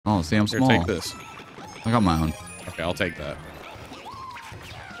Oh, see, I'm Here, small. take this. I got my own. Okay, I'll take that.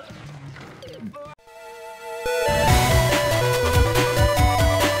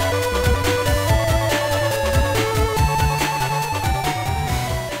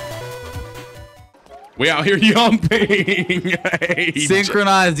 We out here yumping. Hey,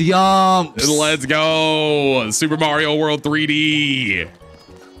 Synchronized yumps. let's go. Super Mario World 3D.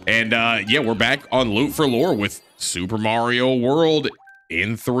 And yeah, we're back on Loot for Lore with Super Mario World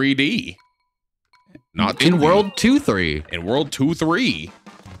in 3D. Not in 2D. World 2-3. In World 2-3.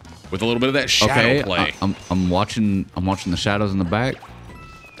 With a little bit of that shadow Okay, play. I'm watching the shadows in the back.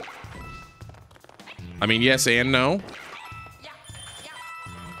 I mean, yes and no.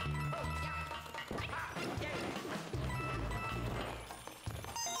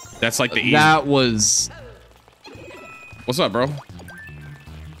 That's like the easy. That was. What's up, bro?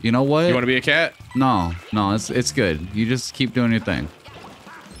 You know what? You want to be a cat? No, it's good. You just keep doing your thing.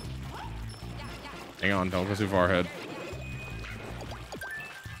 Hang on, don't go too far ahead.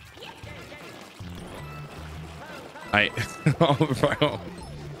 Oh,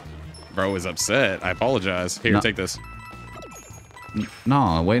 bro is upset. I apologize. Here, No. take this.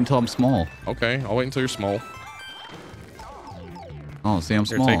 No, wait until I'm small. Okay, I'll wait until you're small. Oh, see, I'm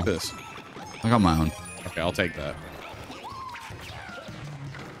Here, small. take this. I got my own. Okay, I'll take that.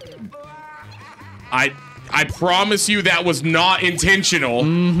 I promise you that was not intentional.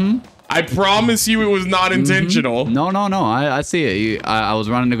 Mm-hmm. I promise you it was not intentional. No. I see it. I was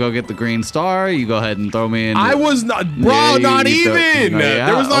running to go get the green star. You go ahead and throw me in. I was not, bro, Yeah, not you throw- even. No, yeah,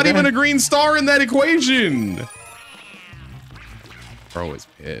 There was not okay. even a green star in that equation. Bro is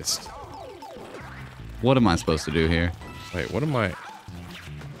pissed. What am I supposed to do here? Wait, what am I?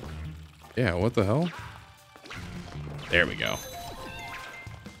 Yeah, what the hell? There we go.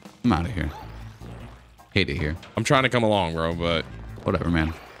 I'm out of here. Hate it here. I'm trying to come along, bro, but Whatever,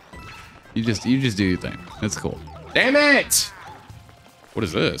 man. You just do your thing. It's cool. damn it! What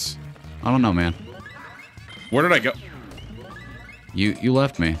is this? I don't know, man. Where did I go? You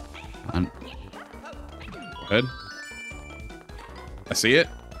left me. I'm, Good. I see it.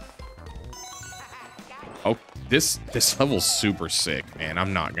 Oh, this level's super sick, man.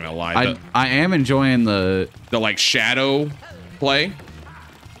 I'm not gonna lie. I am enjoying the The like shadow play.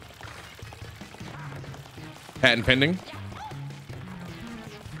 Patent pending.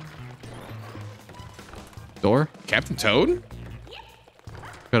 door. Captain Toad?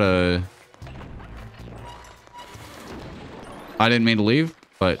 I didn't mean to leave,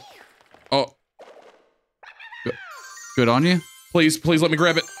 but Oh, good on you. please let me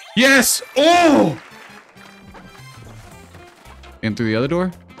grab it. Yes! Oh! In through the other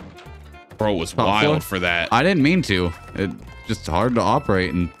door. Bro was Top wild floor? for that. I didn't mean to. It's just hard to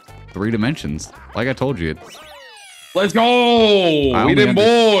operate in 3 dimensions. Like I told you. Let's go! I We only them had to-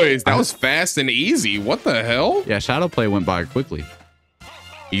 boys. That was fast and easy. What the hell? Yeah, shadow play went by quickly.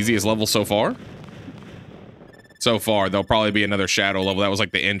 Easiest level so far? So far, there'll probably be another shadow level. That was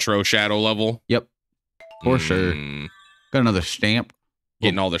like the intro shadow level. Yep, for sure. Mm, Got another stamp.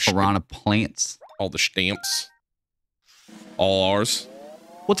 Getting all the piranha plants. all the stamps. All ours.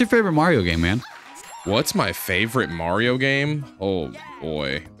 What's your favorite Mario game, man? What's my favorite Mario game? Oh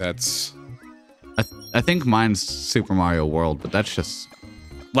boy, that's I think mine's Super Mario World, but that's just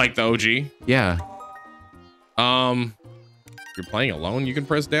like the OG. yeah. You're playing alone, you can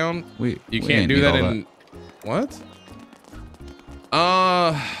press down. We You ain't can't do need that all in what?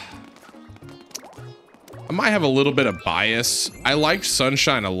 I might have a little bit of bias. I liked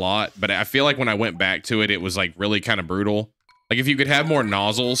Sunshine a lot, but I feel like when I went back to it, it was like really kind of brutal. Like if you could have more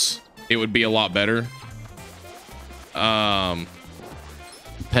nozzles, it would be a lot better.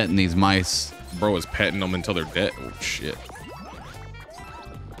 petting these mice. Bro is petting them until they're dead. Oh shit.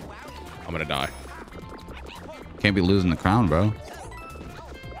 I'm gonna die. Can't be losing the crown, bro.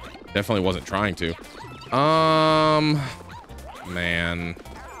 Definitely wasn't trying to. Man.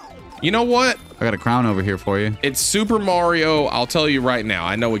 You know what? I got a crown over here for you. It's Super Mario. I'll tell you right now.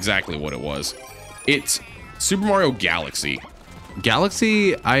 I know exactly what it was. It's Super Mario Galaxy.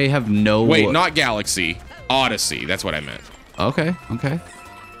 Galaxy, I have no. Wait, not Galaxy. Odyssey. That's what I meant. Okay. Go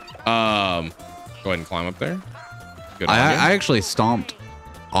ahead and climb up there. Good on you. I actually stomped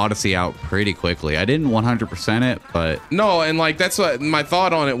Odyssey out pretty quickly. I didn't 100% it, but No, and like that's what my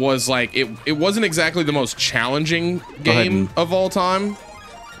thought on it was. Like it wasn't exactly the most challenging game of all time,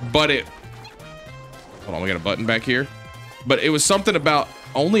 but it. Hold on, we got a button back here. But it was something about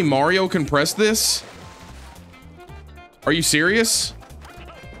only Mario can press this. Are you serious?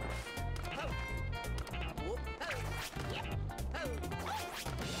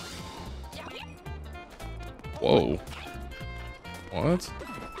 Whoa. What?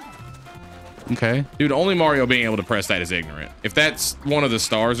 Okay. Dude, only Mario being able to press that is ignorant. If that's one of the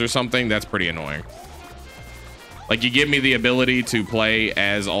stars or something, that's pretty annoying. Like, you give me the ability to play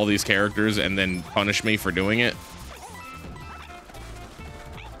as all these characters and then punish me for doing it.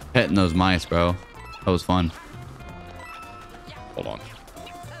 Petting those mice, bro. That was fun. Hold on.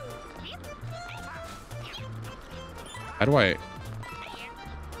 How do I...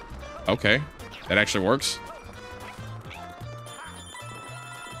 Okay. That actually works.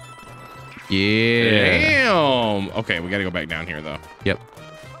 Yeah. Damn. Okay, we got to go back down here, though. Yep.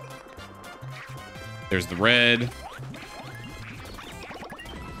 There's the red.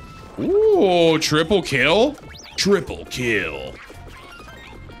 Ooh, triple kill. Triple kill.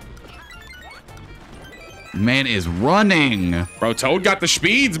 Man is running. Bro, Toad got the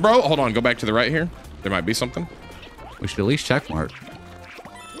speeds, bro. Hold on, go back to the right here. There might be something. We should at least check mark.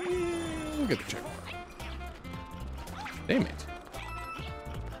 We'll get the check mark. Damn it.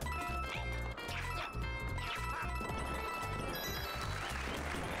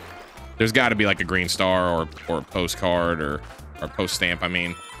 There's got to be like a green star or a postcard or post stamp, I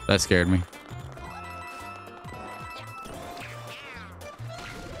mean. That scared me.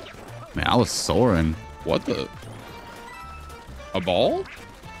 Man, I was soaring. What the? A ball?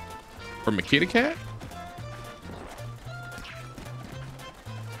 From a kitty cat?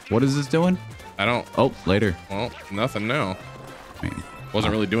 What is this doing? I don't... Oh, later. Well, nothing now. I mean,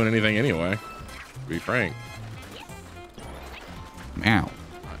 Wasn't really doing anything anyway, to be frank. ow.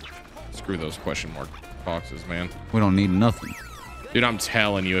 Screw those question mark boxes, man. We don't need nothing. Dude, I'm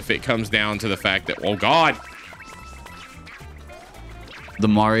telling you, if it comes down to the fact that... Oh, God! The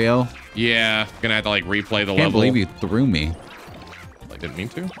Mario. Yeah, gonna have to, like, replay the level. Can't believe you threw me. I didn't mean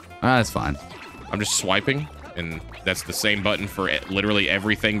to. Ah, that's fine. I'm just swiping, and that's the same button for literally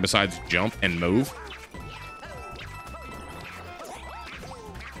everything besides jump and move.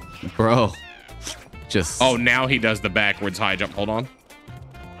 Bro. Just... Oh, now he does the backwards high jump. Hold on.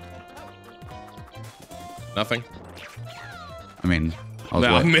 Nothing. I mean, I was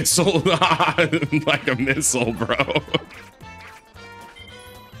No, what? missile. Like a missile, bro.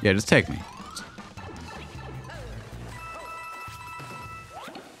 Yeah, just take me.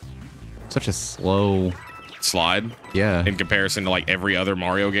 Such a slow... Slide. Yeah. In comparison to like every other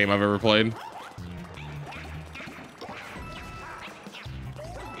Mario game I've ever played.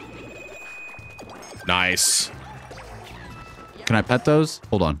 Nice. Can I pet those?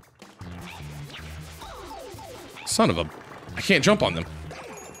 Hold on. Son of a... I can't jump on them.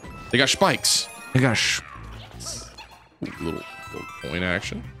 They got spikes. I got sh... Ooh, little point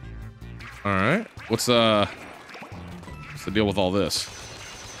action. All right. What's the deal with all this?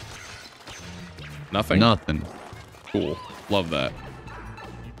 Nothing? Nothing. Cool. Love that.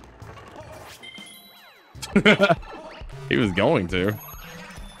 He was going to.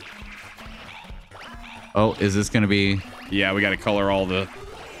 Oh, is this gonna be... Yeah, we got to color all the...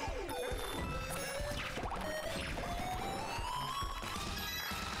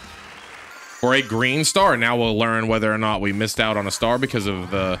 For a green star. Now we'll learn whether or not we missed out on a star because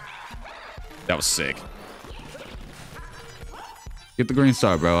of the... That was sick. Get the green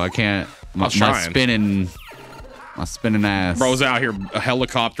star, bro. I can't... My spinning ass. Bro's out here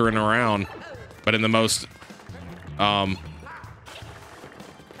helicoptering around, but in the most... I'm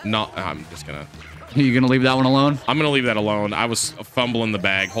just gonna... You gonna leave that one alone? I'm gonna leave that alone. I was fumbling the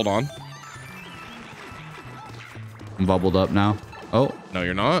bag. Hold on. I'm bubbled up now. Oh. No,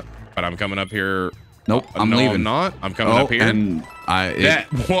 you're not. But I'm coming up here. Nope, I'm no, leaving. I'm not. I'm coming up here. And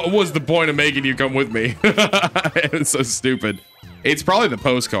what was the point of making you come with me? It's so stupid. It's probably the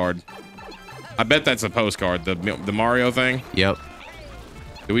postcard. I bet that's a postcard. The Mario thing. Yep.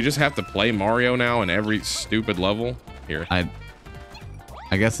 Do we just have to play Mario now in every stupid level? Here. I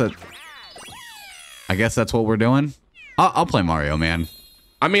guess that's what we're doing. I'll play Mario, man.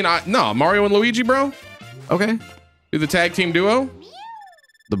 I mean, no, Mario and Luigi, bro. Okay. Do the tag team duo.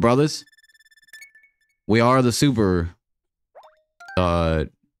 The brothers. We are the Super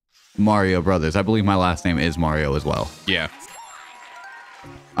Mario brothers. I believe my last name is Mario as well. Yeah.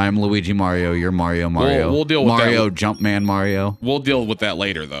 I'm Luigi Mario. You're Mario Mario. We'll deal with Mario that. Jumpman Mario. We'll deal with that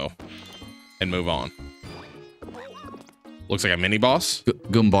later, though, and move on. Looks like a mini boss.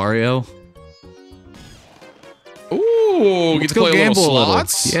 Goombario. Ooh, get to play gamble little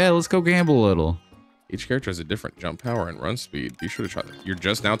slots. Yeah, let's go gamble a little. Each character has a different jump power and run speed. Be sure to try that. You're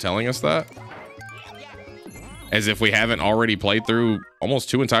just now telling us that? As if we haven't already played through almost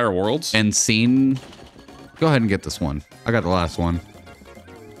 2 entire worlds? And seen... Go ahead and get this one. I got the last one.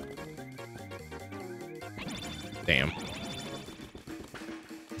 Damn.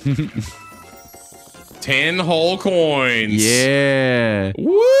 10 whole coins. Yeah.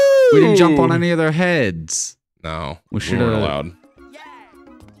 Woo! We didn't jump on any of their heads. No, we should weren't allowed.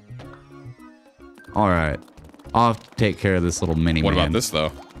 All right. I'll have to take care of this little mini What man. about this,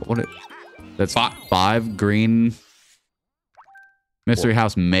 though? That's 5 green mystery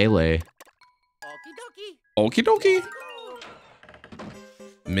house melee. Okie dokie.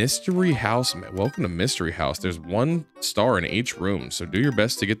 Mystery house. Welcome to Mystery House. There's 1 star in each room, so do your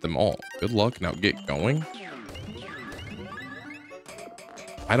best to get them all. Good luck. Now get going.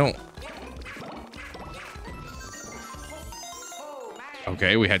 I don't...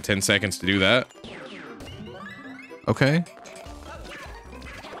 Okay, we had 10 seconds to do that. Okay.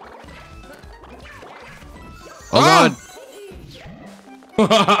 Oh,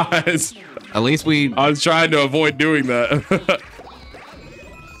 God. At least we... I was trying to avoid doing that.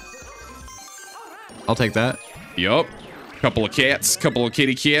 I'll take that. Yup. Couple of cats. Couple of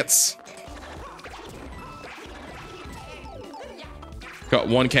kitty cats. Got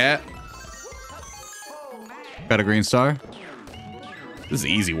 1 cat. Got a green star. This is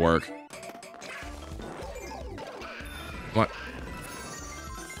easy work. What?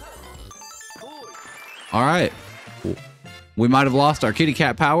 All right. We might have lost our kitty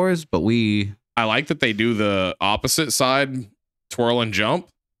cat powers, but we... I like that they do the opposite side twirl and jump.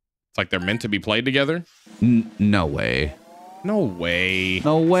 It's like they're meant to be played together. No way. No way.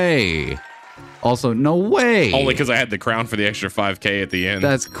 No way. Also, no way. Only because I had the crown for the extra 5K at the end.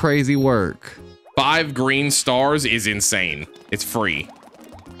 That's crazy work. 5 green stars is insane. It's free.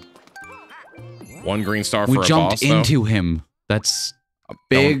 1 green star for a boss, We jumped into him. That's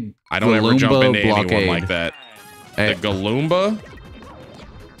big. I don't ever jump into blockade. anyone like that. Hey. The Galoomba?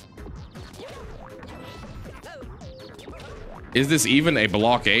 Is this even a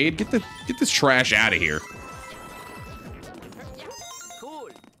blockade? Get this trash out of here.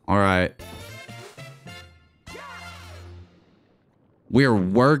 All right. We're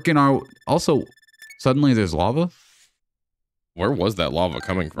working our... Also, suddenly there's lava? Where was that lava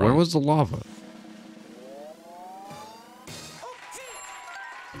coming from? Where was the lava?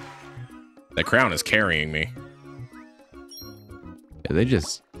 The crown is carrying me. Yeah, they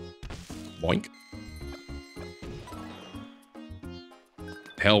just... Boink.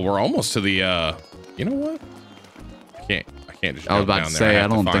 Hell, we're almost to the, you know what? I can't just I was jump about down to there. say, I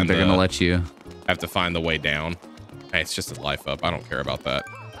don't think they're going to let you. I have to find the way down. Hey, it's just a life up. I don't care about that.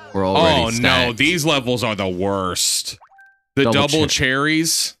 We're already Oh, stacked. no. These levels are the worst. The double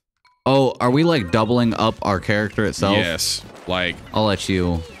cherries. Oh, are we like doubling up our character itself? Yes. Like, I'll let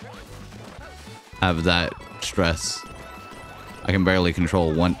you have that stress. I can barely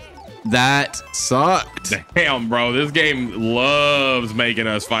control one. That sucked. damn, bro. This game loves making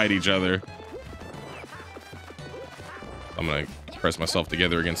us fight each other. I'm going to press myself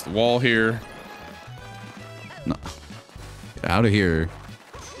together against the wall here. No. Get out of here.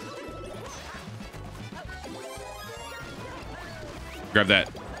 Grab that.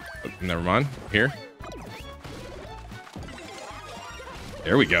 Oh, never mind. Here.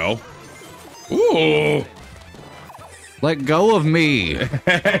 There we go. Ooh. Let go of me.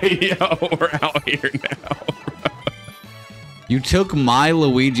 Hey, yo, we're out here now. You took my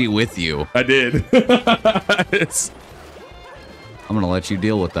Luigi with you. I did. I'm going to let you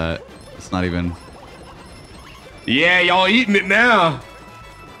deal with that. It's not even... Yeah, y'all eating it now.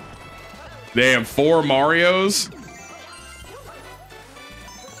 Damn, 4 Marios.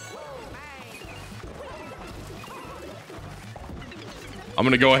 I'm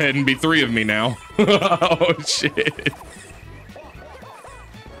gonna go ahead and be 3 of me now. Oh shit.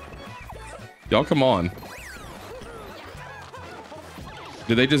 Y'all come on.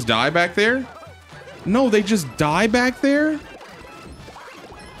 Did they just die back there? No, they just die back there?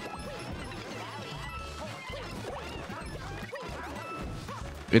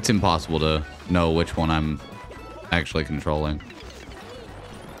 It's impossible to know which one I'm actually controlling.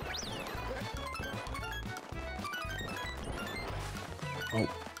 Oh.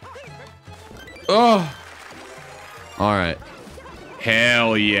 Oh. All right.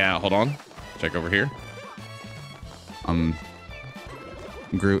 Hell yeah. Hold on. Check over here.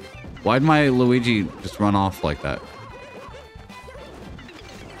 Groot. Why'd my Luigi just run off like that?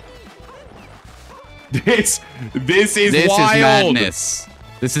 This is This wild. is madness.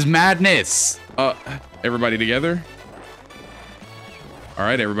 This is madness. Everybody together. All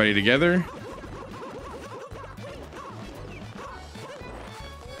right, everybody together.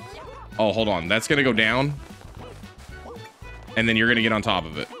 Oh, hold on. That's gonna go down. And then you're gonna get on top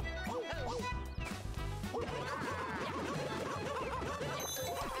of it.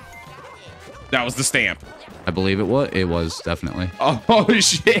 That was the stamp. I believe it was. It was definitely. Oh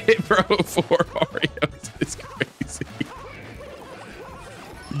shit, bro. 4 Marios is crazy.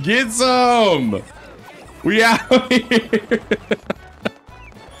 Get some. We out here.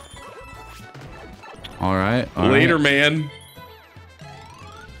 All right. Later, man.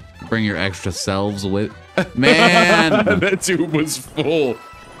 Bring your extra selves with. Man. That tube was full.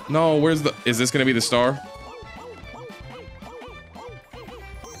 No, where's the... Is this going to be the star?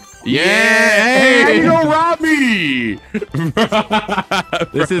 Yeah. Hey, how you gonna rob me?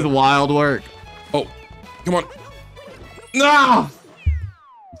 This is wild work. Oh, come on. No.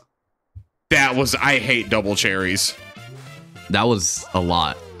 That was... I hate double cherries. That was a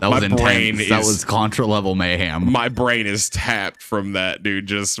lot. That was intense. That was Contra level mayhem. My brain is tapped from that dude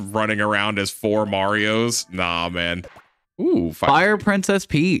just running around as 4 Marios. Nah, man. Ooh, Fire Princess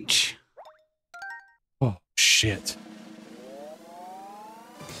Peach. Oh, shit.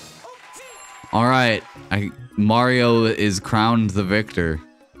 All right. Mario is crowned the victor.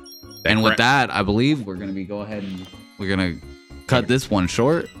 And with that, I believe we're going to go ahead and we're going to cut this one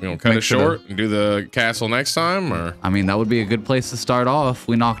short. We're going to cut it short and do the castle next time? Or I mean, that would be a good place to start off.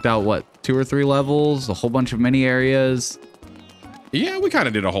 We knocked out, what, 2 or 3 levels, a whole bunch of mini areas. Yeah, we kind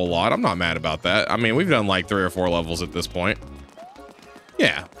of did a whole lot. I'm not mad about that. I mean, we've done like 3 or 4 levels at this point.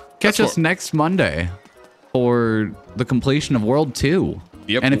 Yeah. Catch us next Monday for the completion of World 2.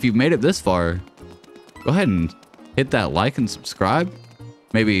 Yep. And if you've made it this far, go ahead and hit that like and subscribe.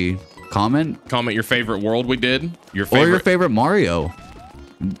 Maybe comment. Comment your favorite world we did. Your favorite, or your favorite Mario.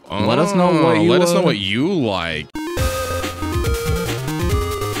 Let us know what you let us know what you like.